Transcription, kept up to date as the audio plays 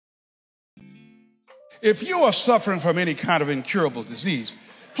If you are suffering from any kind of incurable disease,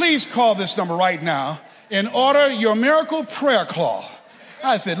 please call this number right now and order your miracle prayer cloth.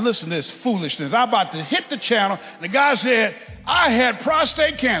 I said, listen to this foolishness. I'm about to hit the channel. And the guy said, I had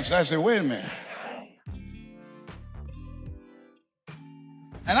prostate cancer. I said, wait a minute.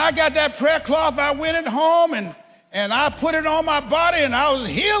 And I got that prayer cloth. I went at home and I put it on my body and I was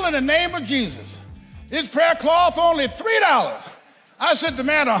healed in the name of Jesus. This prayer cloth only $3. I sent the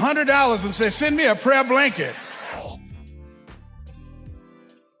man $100 and said, send me a prayer blanket.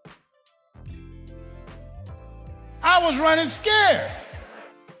 I was running scared.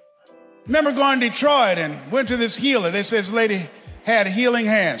 Remember going to Detroit and went to this healer. They said this lady had healing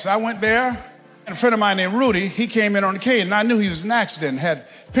hands. I went there, and a friend of mine named Rudy, he came in on the cane, and I knew he was in an accident, had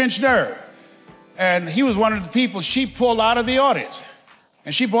pinched nerve. And he was one of the people she pulled out of the audience.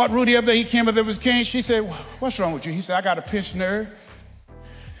 And she brought Rudy up there. He came up there with his cane. She said, what's wrong with you? He said, I got a pinched nerve.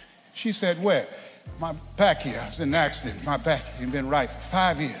 She said, where? My back here. I was in an accident. My back had been right for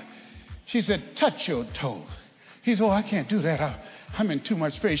 5 years. She said, touch your toes. He said, oh, I can't do that. I'm in too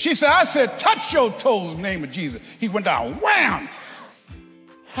much pain. She said, I said, touch your toes in the name of Jesus. He went down, wham!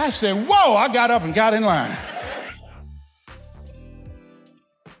 I said, whoa, I got up and got in line.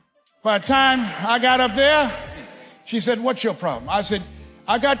 By the time I got up there, she said, what's your problem? I said,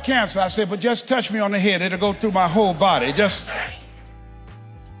 I got cancer. I said, but just touch me on the head. It'll go through my whole body. Just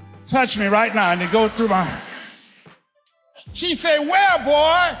touch me right now and it'll go through my... She said, where,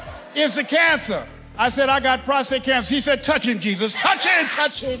 boy, is the cancer? I said, I got prostate cancer. She said, touch him, Jesus. Touch him,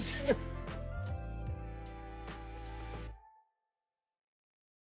 touch him.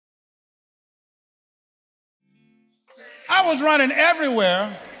 I was running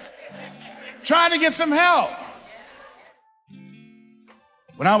everywhere trying to get some help.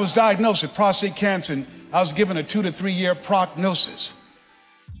 When I was diagnosed with prostate cancer, I was given a 2 to 3 year prognosis.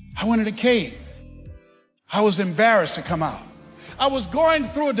 I went in a cave. I was embarrassed to come out. I was going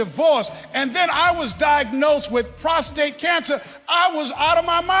through a divorce, and then I was diagnosed with prostate cancer. I was out of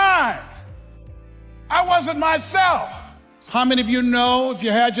my mind. I wasn't myself. How many of you know if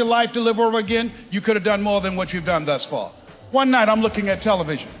you had your life to live over again, you could have done more than what you've done thus far? One night I'm looking at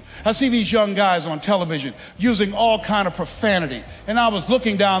television. I see these young guys on television using all kind of profanity. And I was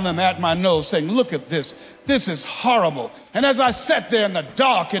looking down them at my nose saying, look at this. This is horrible. And as I sat there in the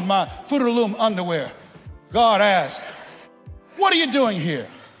dark in my Fruit of the Loom underwear, God asked, what are you doing here?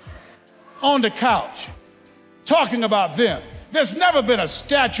 On the couch, talking about them. There's never been a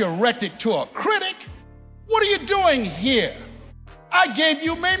statue erected to a critic. What are you doing here? I gave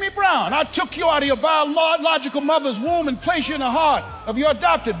you Mamie Brown. I took you out of your biological mother's womb and placed you in the heart of your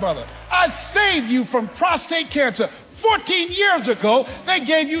adopted mother. I saved you from prostate cancer. 14 years ago, they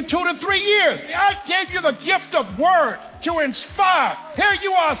gave you 2 to 3 years. I gave you the gift of word to inspire. Here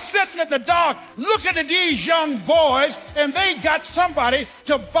you are sitting in the dark looking at these young boys, and they got somebody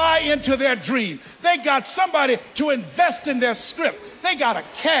to buy into their dream. They got somebody to invest in their script. They got a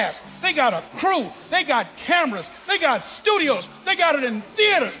cast. They got a crew. They got cameras. They got studios. They got it in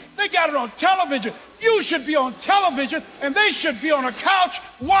theaters. They got it on television. You should be on television, and they should be on a couch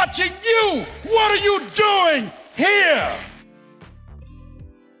watching you. What are you doing here?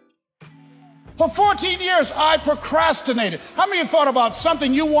 For 14 years, I procrastinated. How many of you thought about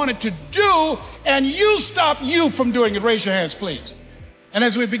something you wanted to do and you stopped you from doing it? Raise your hands, please. And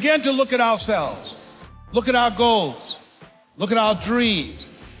as we begin to look at ourselves, look at our goals, look at our dreams,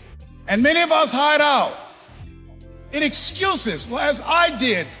 and many of us hide out in excuses, as I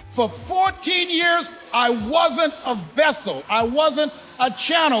did. For 14 years, I wasn't a vessel. I wasn't a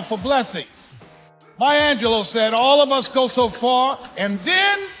channel for blessings. Maya Angelou said, all of us go so far, and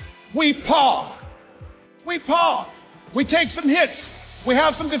then we park. We park. We take some hits. We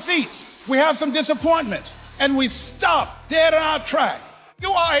have some defeats. We have some disappointments. And we stop dead in our track.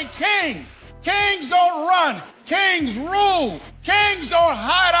 You are a king. Kings don't run. Kings rule. Kings don't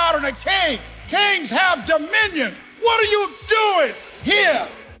hide out in a cave. Kings have dominion. What are you doing here?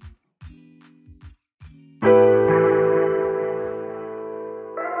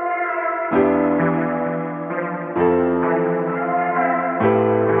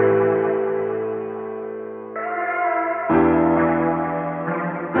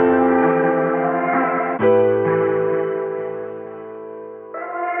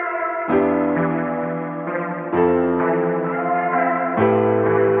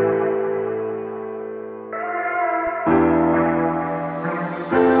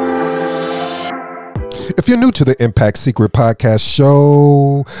 If you're new to the Impact Secret Podcast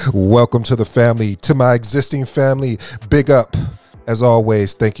show, welcome to the family. To my existing family, big up. As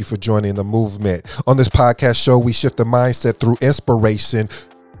always, thank you for joining the movement. On this podcast show, we shift the mindset through inspiration,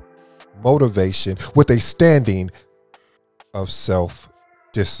 motivation with a standing of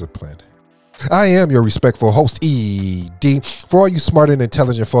self-discipline. I am your respectful host, ED. For all you smart and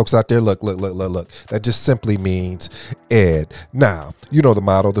intelligent folks out there, look. That just simply means Ed. Now, you know the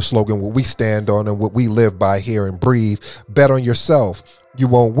motto, the slogan, what we stand on and what we live by here and breathe. Bet on yourself. You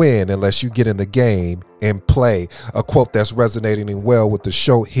won't win unless you get in the game and play. A quote that's resonating well with the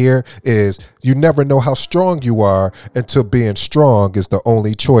show here is, you never know how strong you are until being strong is the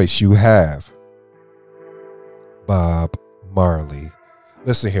only choice you have. Bob Marley.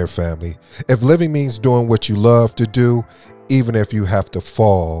 Listen here, family. If living means doing what you love to do, even if you have to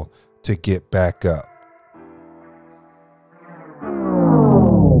fall to get back up.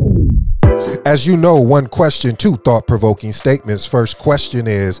 As you know, one question, two thought-provoking statements. First question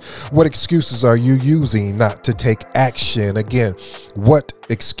is, what excuses are you using not to take action? Again, what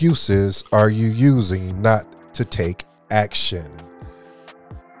excuses are you using not to take action?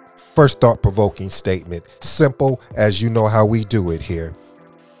 First thought-provoking statement, simple as you know how we do it here.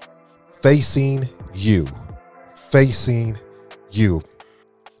 Facing you.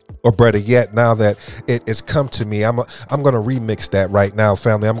 Or better yet, now that it has come to me, I'm going to remix that right now,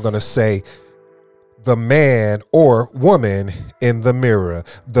 family. I'm going to say the man or woman in the mirror.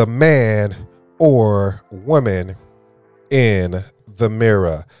 The man or woman in the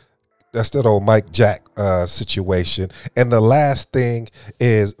mirror. That's that old Mike Jack situation. And the last thing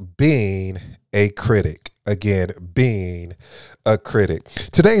is being a critic. Again, being a critic.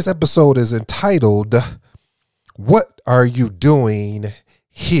 Today's episode is entitled, What Are You Doing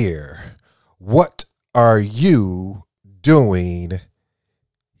Here? What are you doing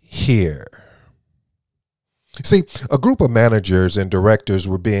here? See, a group of managers and directors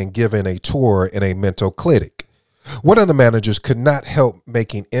were being given a tour in a mental clinic. One of the managers could not help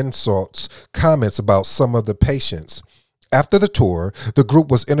making comments about some of the patients. After the tour, the group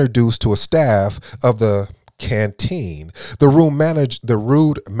was introduced to a staff of the canteen. The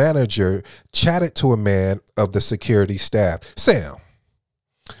rude manager chatted to a man of the security staff. Sam,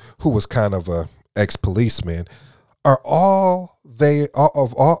 who was kind of a ex-policeman, are all of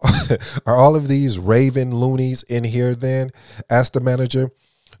these raven loonies in here then? Asked the manager.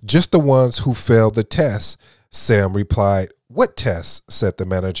 Just the ones who failed the test, Sam replied. What tests? Said the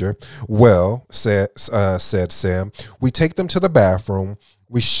manager. Well, said Sam, we take them to the bathroom.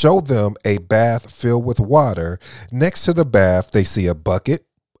 We show them a bath filled with water. Next to the bath, they see a bucket,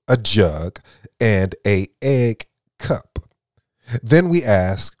 a jug, and an egg cup. Then we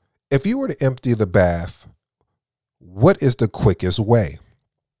ask, if you were to empty the bath, what is the quickest way?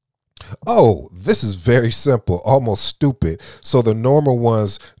 Oh, this is very simple, almost stupid. So the normal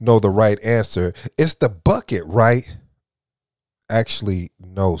ones know the right answer. It's the bucket, right? Actually,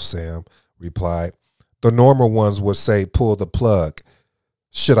 no, Sam replied. The normal ones would say, pull the plug.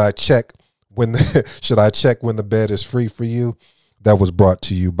 Should I check when the bed is free for you? That was brought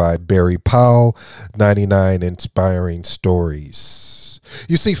to you by Barry Powell, 99 Inspiring Stories.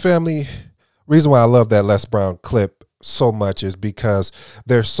 You see, family, reason why I love that Les Brown clip so much is because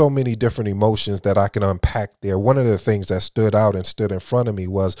there's so many different emotions that I can unpack there. One of the things that stood out and stood in front of me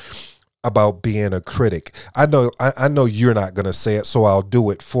was about being a critic. I know you're not going to say it, so I'll do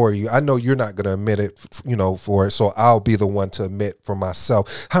it for you. I know you're not going to admit it, for it, so I'll be the one to admit for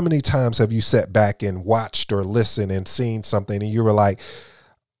myself. How many times have you sat back and watched or listened and seen something and you were like,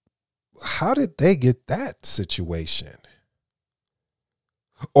 how did they get that situation?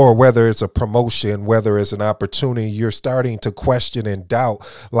 Or whether it's a promotion, whether it's an opportunity, you're starting to question and doubt,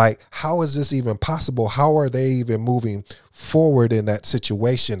 like, how is this even possible? How are they even moving forward in that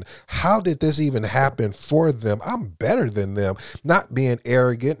situation? How did this even happen for them? I'm better than them. Not being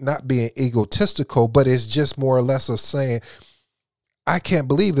arrogant, not being egotistical, but it's just more or less of saying, I can't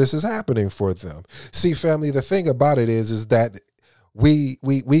believe this is happening for them. See, family, the thing about it is that we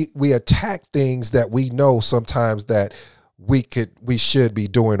attack things that we know sometimes that we should be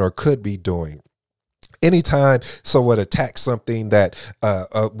doing or could be doing. Anytime someone attacks something that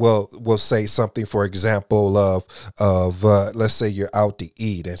will say something, for example, of let's say you're out to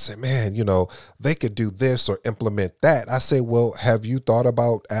eat and say, man, they could do this or implement that. I say, well, have you thought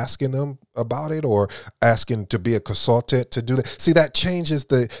about asking them about it or asking to be a consultant to do that? See, that changes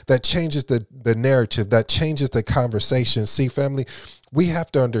the narrative, that changes the conversation. See, family, we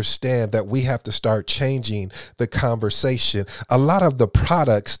have to understand that we have to start changing the conversation. A lot of the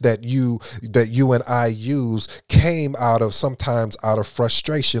products that you and I use came sometimes out of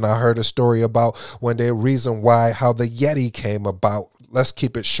frustration. I heard a story about one day, reason why, how the Yeti came about. let's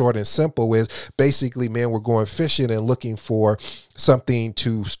keep it short and simple, is basically men were going fishing and looking for something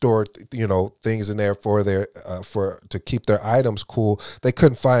to store, things in there for their to keep their items cool. They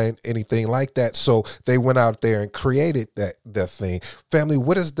couldn't find anything like that, so they went out there and created that thing. Family,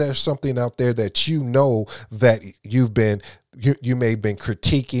 what is there something out there that that you may have been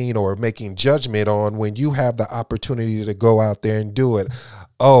critiquing or making judgment on when you have the opportunity to go out there and do it?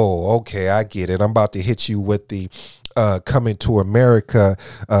 Oh, okay, I get it. I'm about to hit you with the Coming to America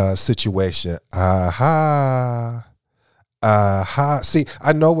situation. See,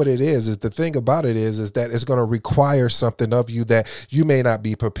 I know what it is the thing about it is that it's going to require something of you that you may not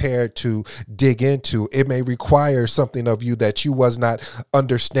be prepared to dig into. It may require something of you that you was not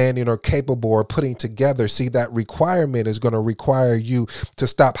understanding or capable or putting together. See, that requirement is going to require you to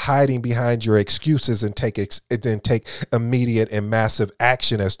stop hiding behind your excuses and take immediate and massive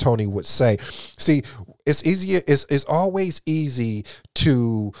action, as Tony would say. See, it's easier. It's always easy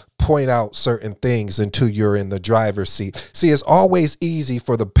to point out certain things until you're in the driver's seat. See, it's always easy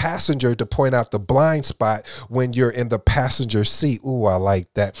for the passenger to point out the blind spot when you're in the passenger seat. Ooh, I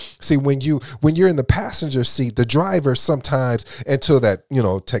like that. See, when you're in the passenger seat, the driver sometimes, until that,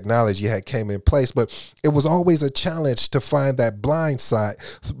 technology came in place, but it was always a challenge to find that blind spot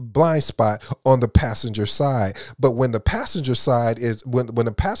on the passenger side. But when the passenger side is, when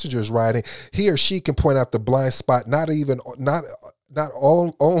the passenger is riding, he or she can point out the blind spot, not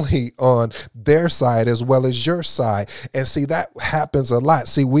only on their side as well as your side. And see, that happens a lot.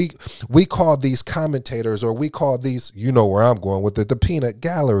 See, we call these commentators, or we call these, where I'm going with the peanut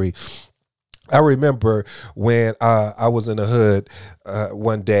gallery. I remember when I was in the hood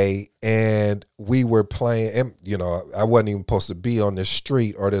one day, and we were playing, and I wasn't even supposed to be on this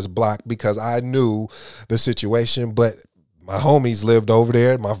street or this block because I knew the situation, but my homies lived over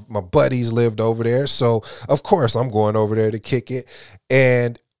there. My buddies lived over there. So, of course, I'm going over there to kick it.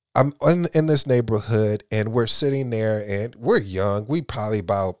 And I'm in this neighborhood, and we're sitting there, and we're young. We probably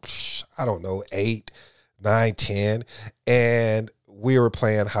about, 8, 9, 10. And we were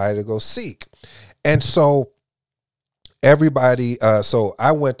playing hide and go seek. And so everybody, so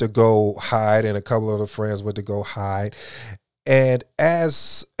I went to go hide, and a couple of the friends went to go hide. And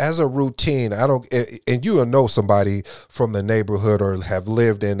as a routine, and you'll know somebody from the neighborhood or have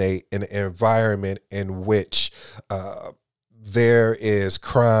lived in an environment in which there is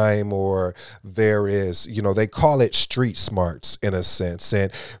crime, or there is, they call it street smarts in a sense.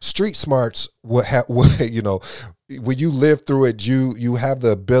 And street smarts when you live through it, you have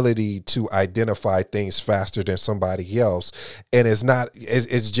the ability to identify things faster than somebody else. And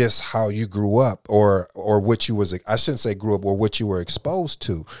it's just how you grew up, or what you was, I shouldn't say grew up, or what you were exposed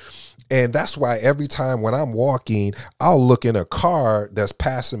to. And that's why every time when I'm walking, I'll look in a car that's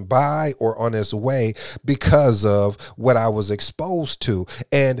passing by or on its way, because of what I was exposed to.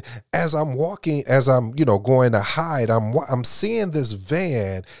 And as I'm walking, as I'm, going to hide, I'm seeing this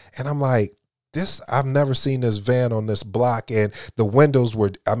van, and I'm like, I've never seen this van on this block, and the windows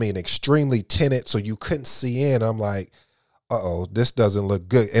were, extremely tinted, so you couldn't see in. I'm like, this doesn't look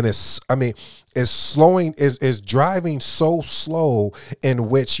good. And it's driving so slow, in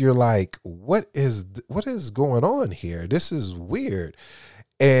which you're like, what is going on here? This is weird.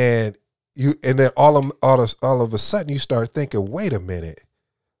 And then all of a sudden you start thinking, wait a minute.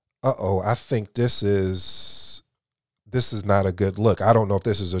 I think this is not a good look. I don't know if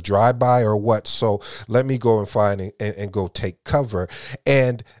this is a drive-by or what. So let me go and find and go take cover.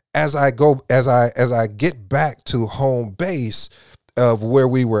 And as I get back to home base of where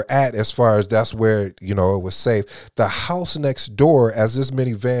we were at, as far as that's where, it was safe, the house next door, as this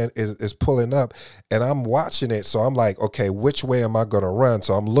minivan is pulling up, and I'm watching it. So I'm like, okay, which way am I going to run?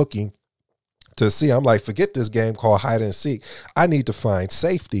 So I'm looking to see, I'm like, forget this game called hide and seek. I need to find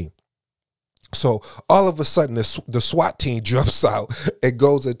safety. So all of a sudden, the SWAT team jumps out and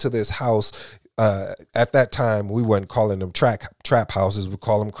goes into this house. At that time, we weren't calling them trap houses. We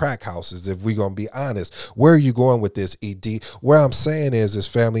call them crack houses, if we're going to be honest. Where are you going with this, ED? Where I'm saying is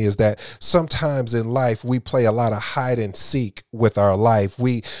family, is that sometimes in life, we play a lot of hide and seek with our life.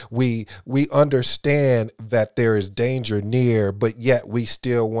 We understand that there is danger near, but yet we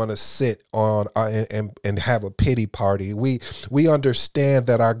still want to sit on and have a pity party. We understand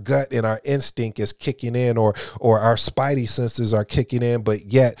that our gut and our instinct is kicking in, or our spidey senses are kicking in, but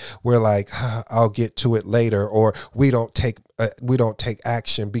yet we're like, I'll get to it later, or we don't take take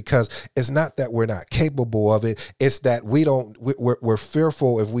action, because it's not that we're not capable of it. It's that we're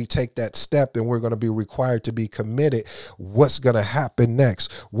fearful if we take that step and we're going to be required to be committed. What's going to happen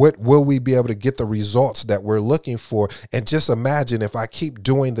next? What will we be able to get the results that we're looking for? And just imagine if I keep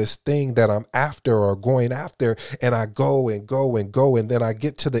doing this thing that I'm after or going after, and I go and go and go, and then I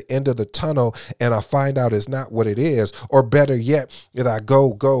get to the end of the tunnel and I find out it's not what it is. Or better yet, if I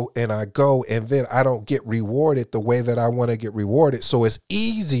go, and then I don't get rewarded the way that I want to get rewarded. So it's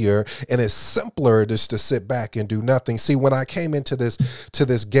easier and it's simpler just to sit back and do nothing. See, when I came into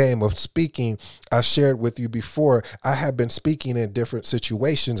this game of speaking, I shared with you before, I had been speaking in different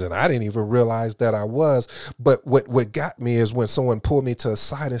situations and I didn't even realize that I was. But what got me is when someone pulled me to the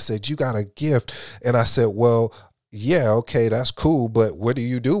side and said, "You got a gift." And I said, "Well, yeah, okay, that's cool, but what do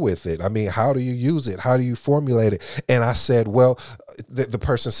you do with it? I mean, how do you use it? How do you formulate it?" And I said, well, the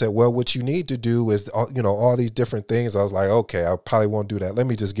person said, "Well, what you need to do is, all these different things." I was like, okay, I probably won't do that. Let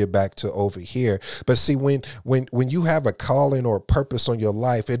me just get back to over here. But see, when you have a calling or a purpose on your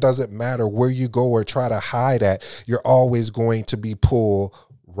life, it doesn't matter where you go or try to hide at, you're always going to be pulled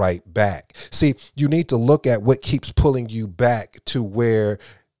right back. See, you need to look at what keeps pulling you back to where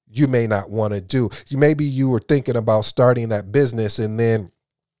you may not want to do. Maybe you were thinking about starting that business, and then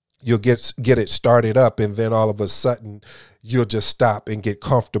you'll get it started up, and then all of a sudden you'll just stop and get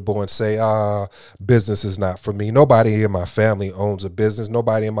comfortable and say, business is not for me. Nobody in my family owns a business.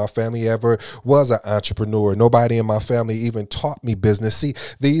 Nobody in my family ever was an entrepreneur. Nobody in my family even taught me business. See,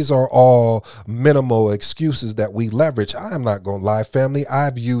 these are all minimal excuses that we leverage. I'm not going to lie, family.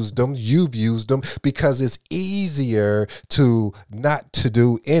 I've used them. You've used them, because it's easier to not to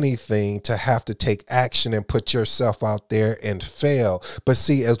do anything, to have to take action and put yourself out there and fail. But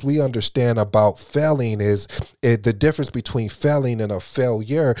see, as we understand about failing is the difference between failing and a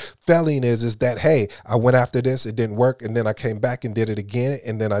failure. Failing is that, hey, I went after this, it didn't work, and then I came back and did it again,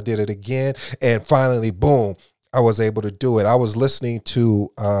 and then I did it again, and finally, boom, I was able to do it. I was listening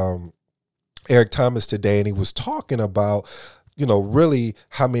to Eric Thomas today, and he was talking about really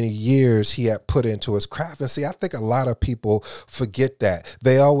how many years he had put into his craft. And see, I think a lot of people forget that.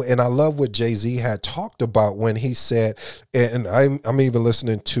 And I love what Jay-Z had talked about when he said, and I'm even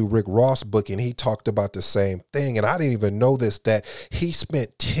listening to Rick Ross' book, and he talked about the same thing. And I didn't even know this, that he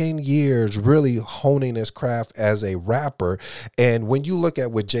spent 10 years really honing his craft as a rapper. And when you look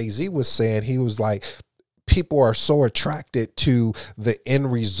at what Jay-Z was saying, he was like, people are so attracted to the end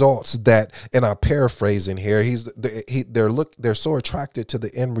results that, and I'm paraphrasing here, they're so attracted to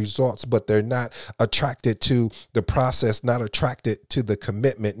the end results, but they're not attracted to the process, not attracted to the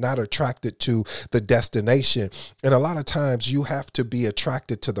commitment, not attracted to the destination. And a lot of times you have to be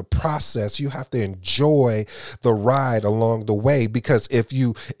attracted to the process. You have to enjoy the ride along the way, because if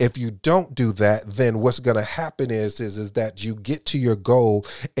you don't do that, then what's going to happen is that you get to your goal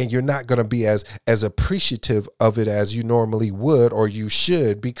and you're not going to be as appreciative of it as you normally would, or you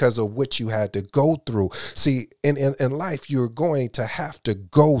should, because of what you had to go through. See, in life, you're going to have to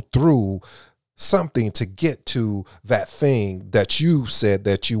go through something to get to that thing that you said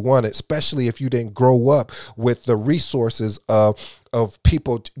that you wanted, especially if you didn't grow up with the resources of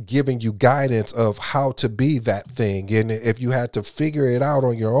people giving you guidance of how to be that thing. And if you had to figure it out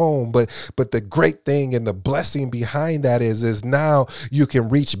on your own, but the great thing and the blessing behind that is now you can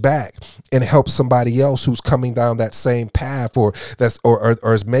reach back and help somebody else who's coming down that same path, or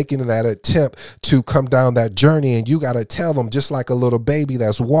is making that attempt to come down that journey. And you got to tell them, just like a little baby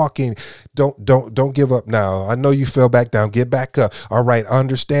that's walking, don't give up now. I know you fell back down, get back up. All right, I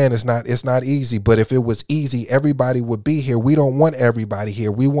understand it's not easy, but if it was easy, everybody would be here. We don't want everybody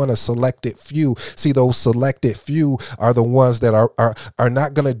here. We want a selected few. See, those selected few are the ones that are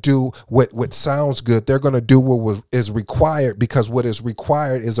not going to do what sounds good. They're going to do what is required, because what is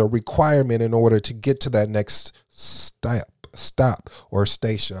required is a requirement in order to get to that next stop or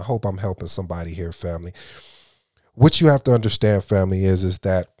station. I hope I'm helping somebody here, family. What you have to understand, family, is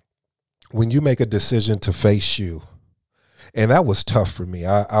that when you make a decision to face you, and that was tough for me.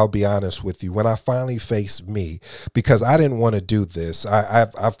 I'll be honest with you. When I finally faced me, because I didn't want to do this.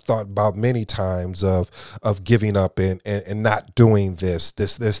 I've thought about many times of giving up and not doing this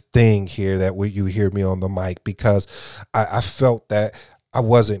thing here that you hear me on the mic, because I felt that I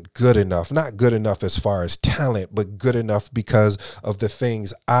wasn't good enough, not good enough as far as talent, but good enough because of the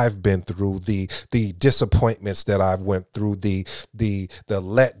things I've been through, the disappointments that I've went through, the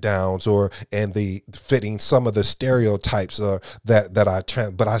letdowns, and the fitting some of the stereotypes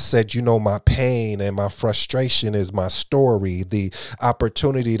but I said, my pain and my frustration is my story, the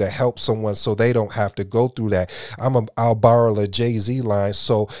opportunity to help someone so they don't have to go through that. I'll borrow a Jay-Z line.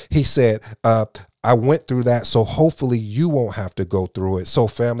 So he said, I went through that, so hopefully you won't have to go through it. So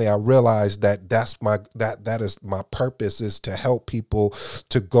family, I realized that that is my purpose, is to help people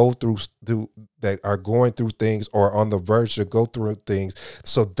to go through that are going through things or on the verge to go through things,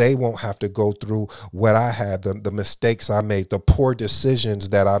 so they won't have to go through what I had, the mistakes I made, the poor decisions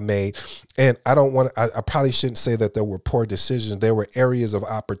that I made. And I don't want to, I probably shouldn't say that there were poor decisions. There were areas of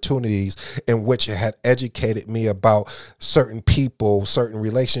opportunities in which it had educated me about certain people, certain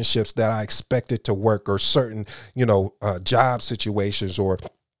relationships that I expected to work, or certain, job situations,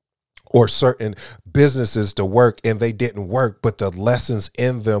 or certain businesses to work, and they didn't work, but the lessons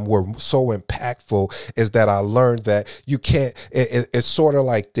in them were so impactful, is that I learned that you can't, it's sort of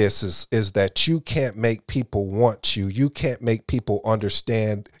like this, is that you can't make people want you. You can't make people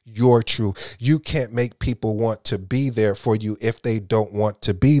understand your truth. You can't make people want to be there for you if they don't want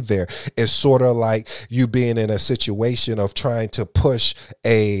to be there. It's sort of like you being in a situation of trying to push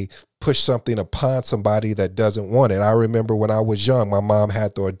something upon somebody that doesn't want it. I remember when I was young, my mom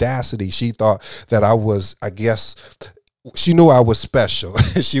had the audacity. She thought that I was, I guess, she knew I was special.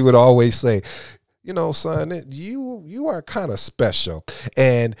 She would always say, son, you are kind of special.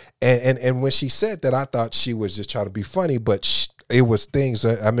 And when she said that, I thought she was just trying to be funny, but it was things.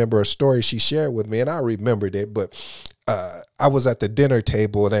 I remember a story she shared with me, and I remembered it, but I was at the dinner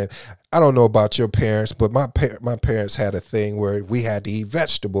table, and I don't know about your parents, but my parents had a thing where we had to eat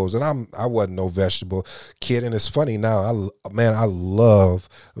vegetables, and I wasn't no vegetable kid. And it's funny now, I love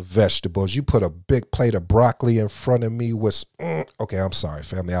vegetables. You put a big plate of broccoli in front of me with, okay, I'm sorry,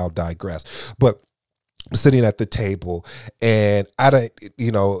 family, I'll digress. But sitting at the table, and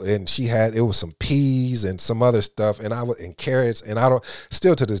and she had, it was some peas and some other stuff, and carrots, and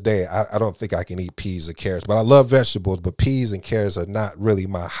still to this day, I don't think I can eat peas or carrots, but I love vegetables, but peas and carrots are not really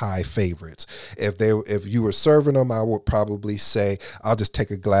my high favorites. If you were serving them, I would probably say, I'll just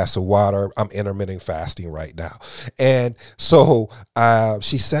take a glass of water. I'm intermittent fasting right now. And so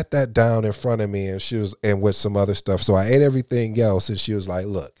she set that down in front of me, and with some other stuff. So I ate everything else, and she was like,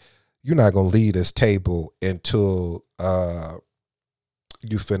 look, you're not going to leave this table until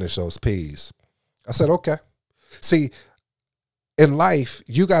you finish those peas. I said, okay. See, in life,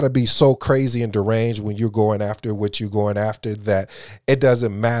 you got to be so crazy and deranged when you're going after what you're going after that it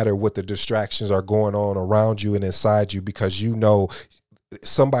doesn't matter what the distractions are going on around you and inside you, because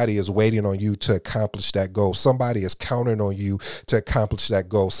somebody is waiting on you to accomplish that goal. Somebody is counting on you to accomplish that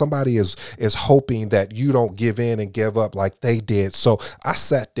goal. Somebody is hoping that you don't give in and give up like they did. So I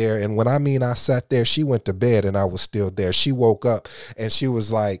sat there, and when I mean I sat there, she went to bed and I was still there. She woke up, and she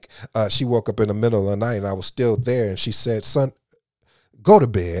was like, she woke up in the middle of the night, and I was still there. And she said, son, go to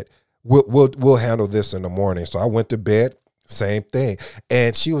bed. We'll handle this in the morning. So I went to bed. Same thing.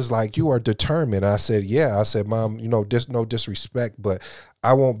 And she was like, you are determined. I said, yeah. I said, Mom, no disrespect, but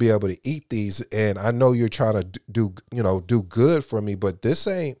I won't be able to eat these. And I know you're trying to do good for me, but this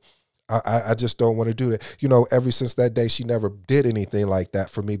ain't, I just don't want to do that. Ever since that day, she never did anything like that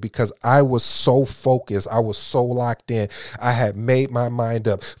for me, because I was so focused. I was so locked in. I had made my mind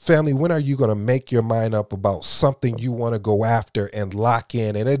up. Family, when are you going to make your mind up about something you want to go after and lock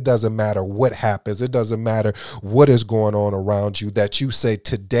in? And it doesn't matter what happens. It doesn't matter what is going on around you, that you say,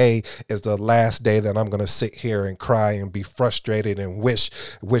 today is the last day that I'm going to sit here and cry and be frustrated and wish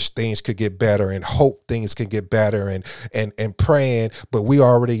things could get better and hope things could get better and praying. But we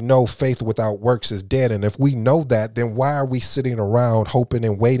already know faith without works is dead. And if we know that, then why are we sitting around hoping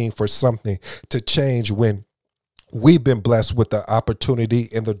and waiting for something to change when we've been blessed with the opportunity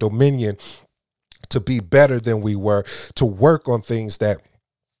and the dominion to be better than we were, to work on things that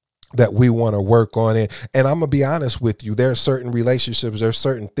we want to work on it. And I'm going to be honest with you. There are certain relationships, there are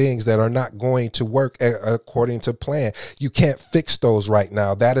certain things that are not going to work according to plan. You can't fix those right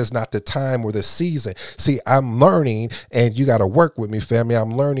now. That is not the time or the season. See, I'm learning, and you got to work with me, family.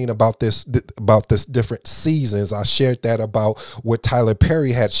 I'm learning about this different seasons. I shared that about what Tyler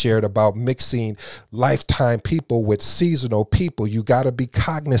Perry had shared about mixing lifetime people with seasonal people. You got to be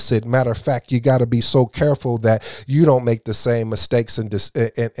cognizant. Matter of fact, you got to be so careful that you don't make the same mistakes and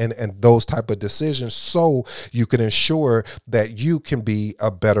those type of decisions, so you can ensure that you can be a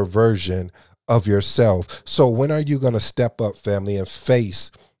better version of yourself. So when are you going to step up, family, and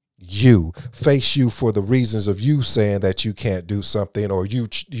face you for the reasons of you saying that you can't do something, or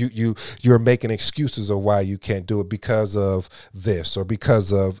you're making excuses of why you can't do it because of this or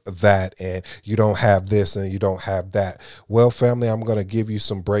because of that, and you don't have this and you don't have that? Well, family, I'm going to give you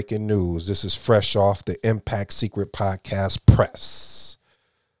some breaking news. This is fresh off the Impact Secret Podcast press.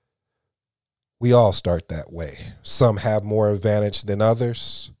 We all start that way. Some have more advantage than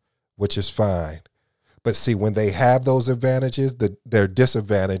others, which is fine. But see, when they have those advantages, their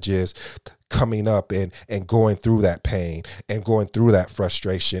disadvantages coming up and going through that pain and going through that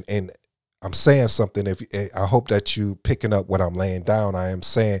frustration. And I'm saying something, I hope that you picking up what I'm laying down. I am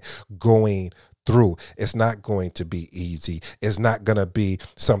saying going through. It's not going to be easy. It's not going to be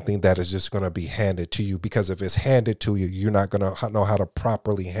something that is just going to be handed to you, because if it's handed to you, you're not going to know how to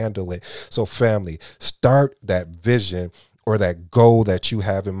properly handle it. So family, start that vision or that goal that you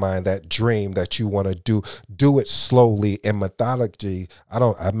have in mind, that dream that you want to do it slowly in methodology.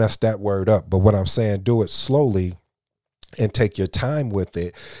 I messed that word up, but what I'm saying, do it slowly and take your time with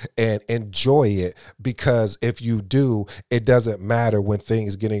it and enjoy it, because if you do, it doesn't matter when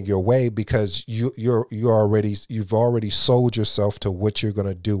things get in your way, because you've already sold yourself to what you're going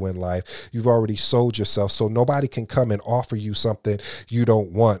to do in life. You've already sold yourself, so nobody can come and offer you something you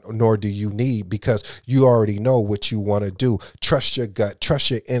don't want, nor do you need, because you already know what you want to do. Trust your gut,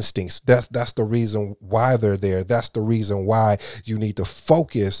 trust your instincts. That's the reason why they're there. That's the reason why you need to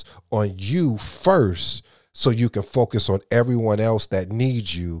focus on you first, so you can focus on everyone else that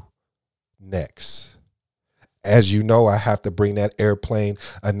needs you next. As you know, I have to bring that airplane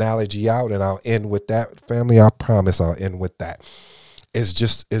analogy out, and I'll end with that. Family, I promise I'll end with that. It's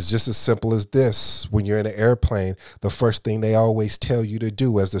just as simple as this. When you're in an airplane, the first thing they always tell you to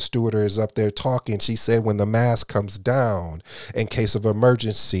do, as the stewardess is up there talking, she said, when the mask comes down, in case of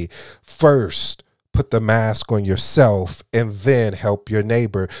emergency, first put the mask on yourself and then help your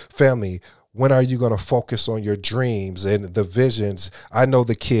neighbor. Family, when are you going to focus on your dreams and the visions? I know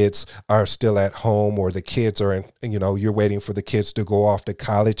the kids are still at home, or the kids are you're waiting for the kids to go off to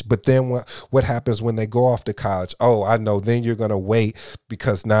college. But then what happens when they go off to college? Oh, I know. Then you're going to wait,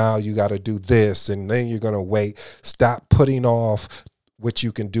 because now you got to do this, and then you're going to wait. Stop putting off what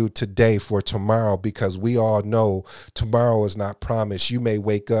you can do today for tomorrow, because we all know tomorrow is not promised. You may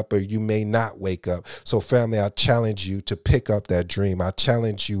wake up or you may not wake up. So family, I challenge you to pick up that dream. I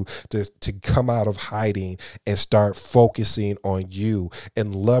challenge you to come out of hiding and start focusing on you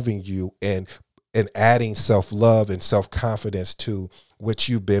and loving you and adding self-love and self-confidence to what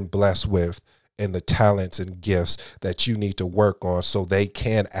you've been blessed with, and the talents and gifts that you need to work on, so they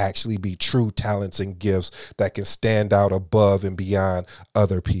can actually be true talents and gifts that can stand out above and beyond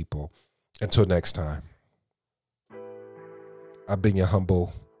other people. Until next time, I've been your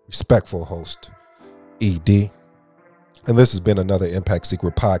humble, respectful host, ED, and this has been another Impact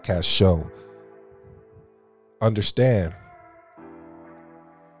Secret podcast show. Understand,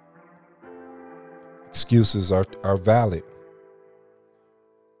 excuses are valid.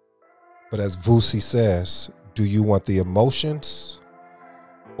 But as Vusi says, do you want the emotions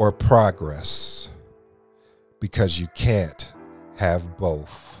or progress? Because you can't have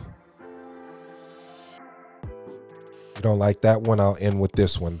both. You don't like that one? I'll end with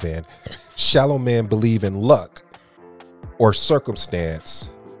this one then. Shallow men believe in luck or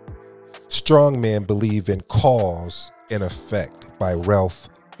circumstance. Strong men believe in cause and effect, by Ralph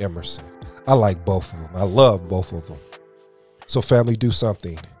Emerson. I like both of them. I love both of them. So family, do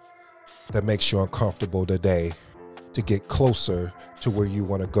something that makes you uncomfortable today to get closer to where you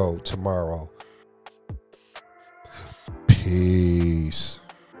want to go tomorrow. Peace.